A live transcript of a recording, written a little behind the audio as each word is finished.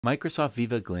Microsoft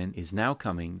Viva Glint is now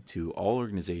coming to all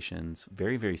organizations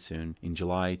very, very soon in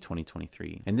July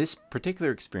 2023. And this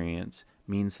particular experience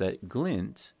means that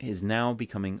Glint is now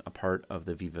becoming a part of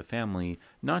the Viva family,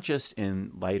 not just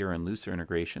in lighter and looser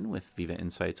integration with Viva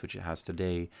Insights, which it has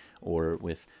today, or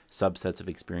with subsets of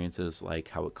experiences like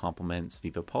how it complements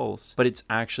Viva Pulse, but it's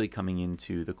actually coming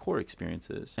into the core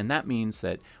experiences. And that means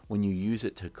that when you use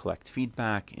it to collect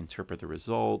feedback, interpret the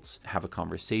results, have a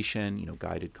conversation,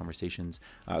 guided conversations,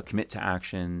 commit to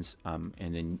actions, and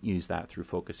then use that through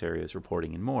focus areas,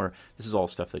 reporting, and more. This is all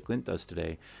stuff that Glint does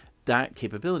today. That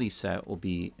capability set will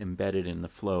be embedded in the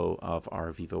flow of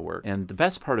our Viva work. And the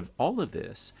best part of all of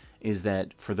this is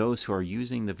that for those who are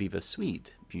using the Viva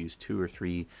Suite, if you use 2 or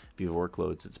 3 Viva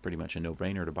workloads, it's pretty much a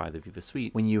no-brainer to buy the Viva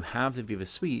Suite. When you have the Viva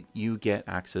Suite, you get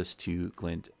access to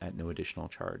Glint at no additional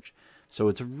charge. So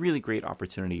it's a really great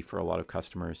opportunity for a lot of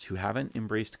customers who haven't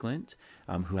embraced Glint,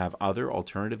 who have other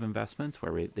alternative investments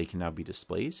where they can now be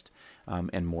displaced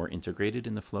and more integrated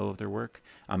in the flow of their work.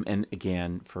 And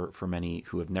again, for many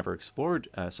who have never explored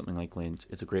something like Glint,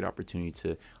 it's a great opportunity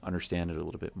to understand it a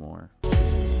little bit more.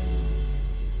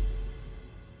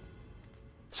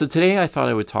 So today I thought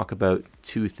I would talk about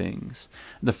 2 things.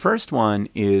 The first one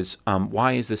is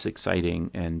why is this exciting,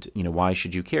 and why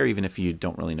should you care even if you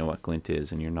don't really know what Glint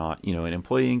is and you're not an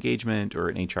employee engagement or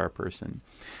an HR person.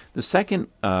 The second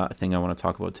thing I want to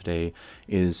talk about today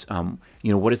is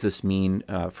what does this mean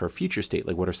for a future state?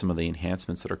 Like, what are some of the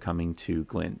enhancements that are coming to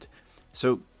Glint?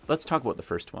 So let's talk about the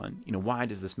first one. Why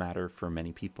does this matter for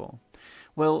many people?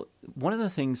 Well, one of the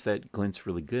things that Glint's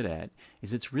really good at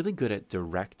is it's really good at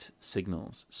direct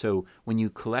signals. So when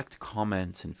you collect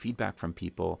comments and feedback from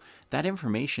people, that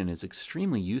information is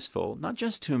extremely useful, not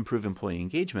just to improve employee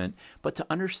engagement, but to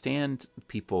understand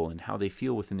people and how they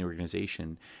feel within the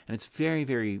organization. And it's very,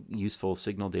 very useful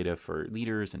signal data for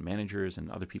leaders and managers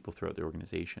and other people throughout the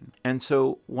organization. And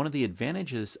so one of the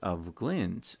advantages of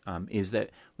Glint is that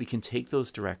we can take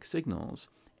those direct signals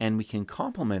and we can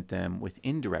complement them with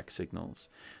indirect signals.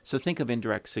 So think of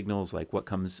indirect signals like what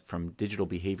comes from digital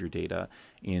behavior data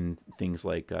in things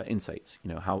like insights.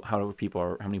 How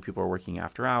many people are working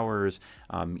after hours,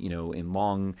 in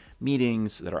long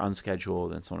meetings that are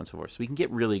unscheduled, and so on and so forth. So we can get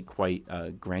really quite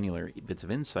granular bits of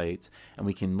insights, and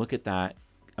we can look at that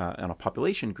on a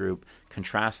population group,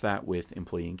 contrast that with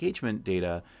employee engagement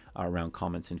data around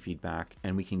comments and feedback,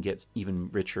 and we can get even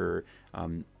richer,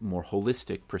 more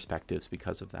holistic perspectives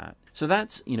because of that. So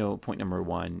that's point number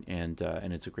 1, and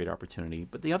it's a great opportunity.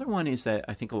 But the other one is that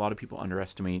I think a lot of people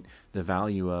underestimate the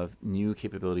value of new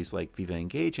capabilities like Viva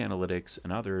Engage Analytics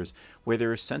and others, where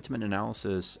there is sentiment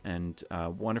analysis and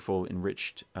wonderful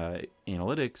enriched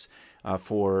analytics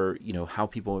for how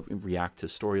people react to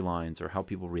storylines or how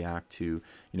people react to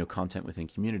content within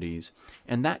communities.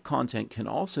 And that content can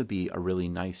also be a really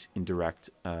nice indirect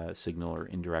signal or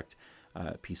indirect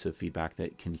piece of feedback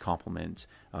that can complement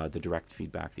the direct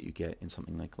feedback that you get in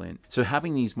something like Glint. So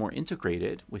having these more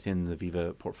integrated within the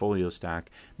Viva portfolio stack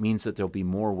means that there'll be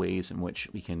more ways in which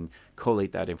we can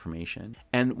collate that information.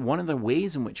 And one of the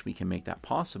ways in which we can make that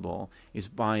possible is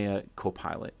via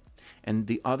Copilot. And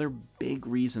the other big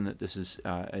reason that this is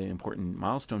an important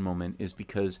milestone moment is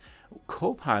because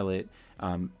Copilot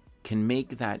can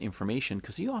make that information,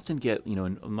 because you often get,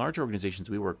 in large organizations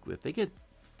we work with, they get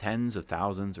tens of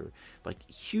thousands or like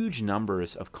huge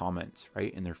numbers of comments,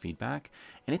 right, in their feedback.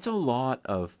 And it's a lot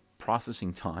of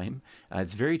processing time.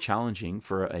 It's very challenging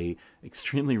for a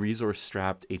extremely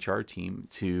resource-strapped HR team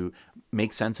to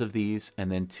make sense of these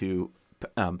and then to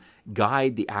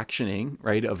guide the actioning,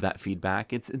 right, of that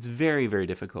feedback. It's very, very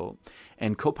difficult.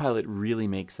 And Copilot really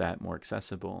makes that more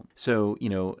accessible. So,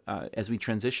 as we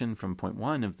transition from point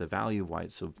 1 of the value of why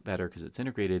it's so better because it's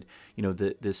integrated,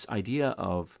 this idea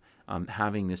of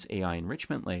having this AI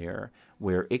enrichment layer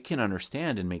where it can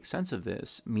understand and make sense of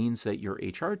this means that your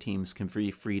HR teams can be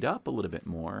freed up a little bit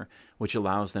more, which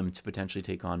allows them to potentially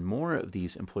take on more of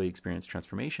these employee experience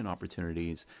transformation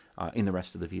opportunities in the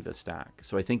rest of the Viva stack.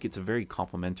 So I think it's a very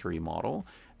complementary model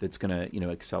that's going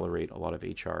to accelerate a lot of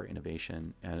HR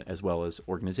innovation as well as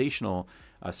organizational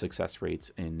success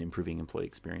rates in improving employee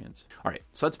experience. All right,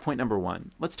 so that's point number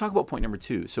 1. Let's talk about point number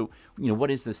 2. So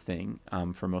what is this thing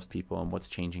for most people and what's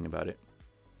changing about it?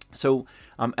 So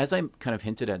as I kind of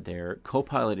hinted at there,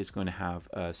 Copilot is going to have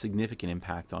a significant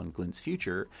impact on Glint's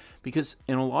future, because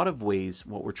in a lot of ways,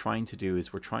 what we're trying to do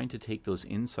is we're trying to take those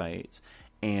insights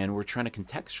and we're trying to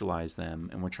contextualize them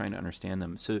and we're trying to understand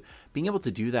them. So being able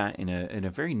to do that in a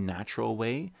very natural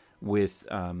way with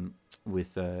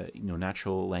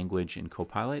natural language in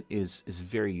Copilot is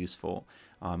very useful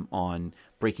on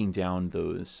breaking down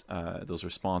those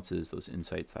responses, those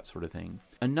insights, that sort of thing.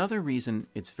 Another reason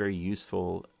it's very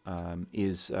useful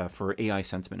is for AI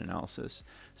sentiment analysis.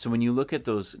 So when you look at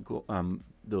those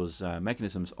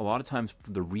mechanisms, a lot of times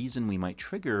the reason we might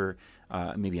trigger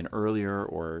maybe an earlier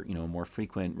or more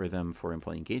frequent rhythm for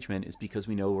employee engagement is because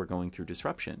we know we're going through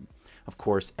disruption. Of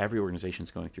course, every organization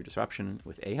is going through disruption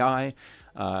with AI,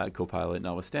 Copilot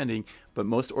notwithstanding, but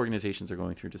most organizations are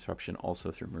going through disruption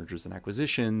also through mergers and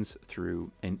acquisitions,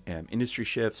 through industry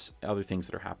shifts, other things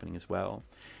that are happening as well.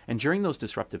 And during those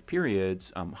disruptive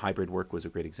periods, hybrid work was a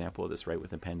great example of this, right,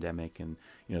 with the pandemic and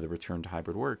the return to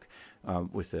hybrid work,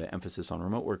 with the emphasis on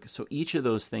remote work. So each of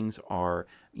those things are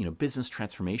business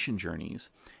transformation journeys.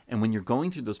 And when you're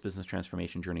going through those business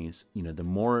transformation journeys, the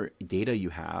more data you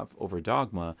have over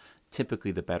Dogma,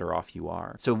 typically the better off you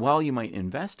are. So while you might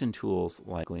invest in tools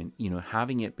like Glint,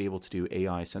 having it be able to do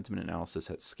AI sentiment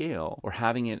analysis at scale, or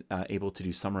having it able to do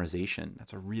summarization,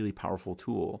 that's a really powerful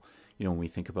tool. When we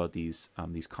think about these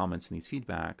comments and these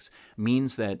feedbacks,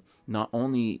 means that not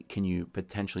only can you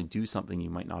potentially do something you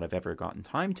might not have ever gotten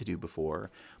time to do before,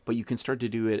 but you can start to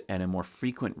do it at a more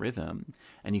frequent rhythm,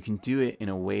 and you can do it in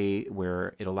a way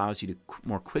where it allows you to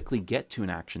more quickly get to an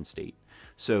action state.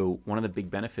 So one of the big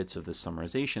benefits of this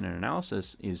summarization and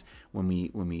analysis is when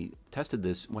we tested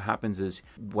this, what happens is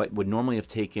what would normally have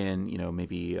taken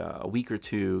maybe a week or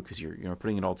two, because you're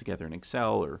putting it all together in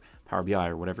Excel or Power BI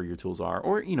or whatever your tools are,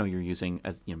 or you're using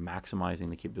as maximizing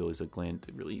the capabilities of Glint,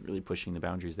 really pushing the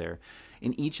boundaries there.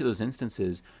 In each of those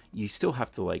instances, you still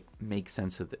have to make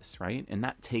sense of this, right? And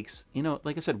that takes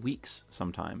like I said, weeks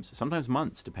sometimes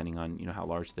months, depending on how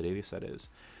large the data set is,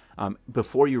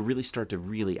 before you really start to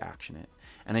really action it.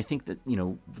 And I think that,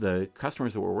 the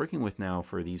customers that we're working with now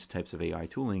for these types of AI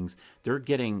toolings, they're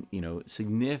getting,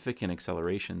 significant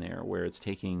acceleration there, where it's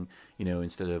taking,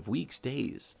 instead of weeks,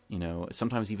 days,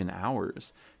 sometimes even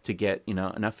hours to get,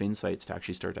 enough insights to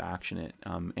actually start to action it.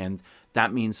 And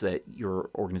that means that your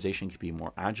organization can be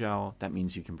more agile. That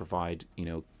means you can provide,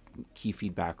 key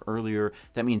feedback earlier.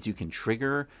 That means you can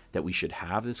trigger that we should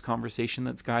have this conversation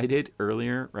that's guided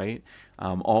earlier, right?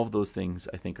 All of those things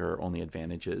I think are only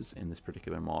advantages in this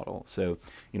particular model. So,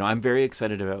 I'm very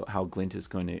excited about how Glint is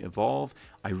going to evolve.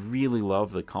 I really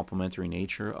love the complementary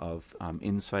nature of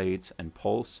Insights and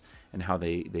Pulse and how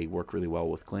they work really well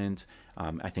with Glint.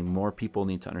 I think more people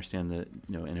need to understand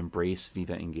and embrace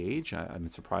Viva Engage. I'm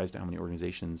surprised at how many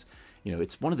organizations,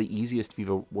 it's one of the easiest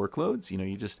Viva workloads.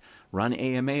 You just run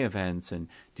AMA events and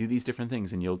do these different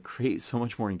things, and you'll create so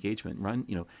much more engagement.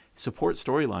 Support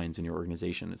storylines in your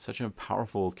organization. It's such a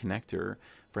powerful connector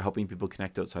for helping people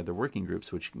connect outside their working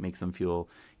groups, which makes them feel,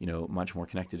 much more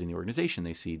connected in the organization.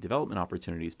 They see development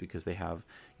opportunities because they have,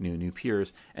 new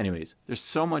peers. Anyways, there's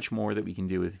so much more that we can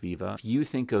do with Viva. If you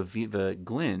think of Viva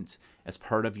Glint as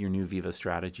part of your new Viva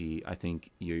strategy, I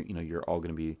think you're all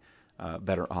going to be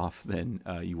better off than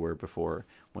you were before,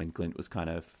 when Glint was kind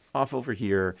of off over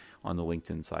here on the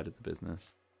LinkedIn side of the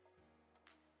business.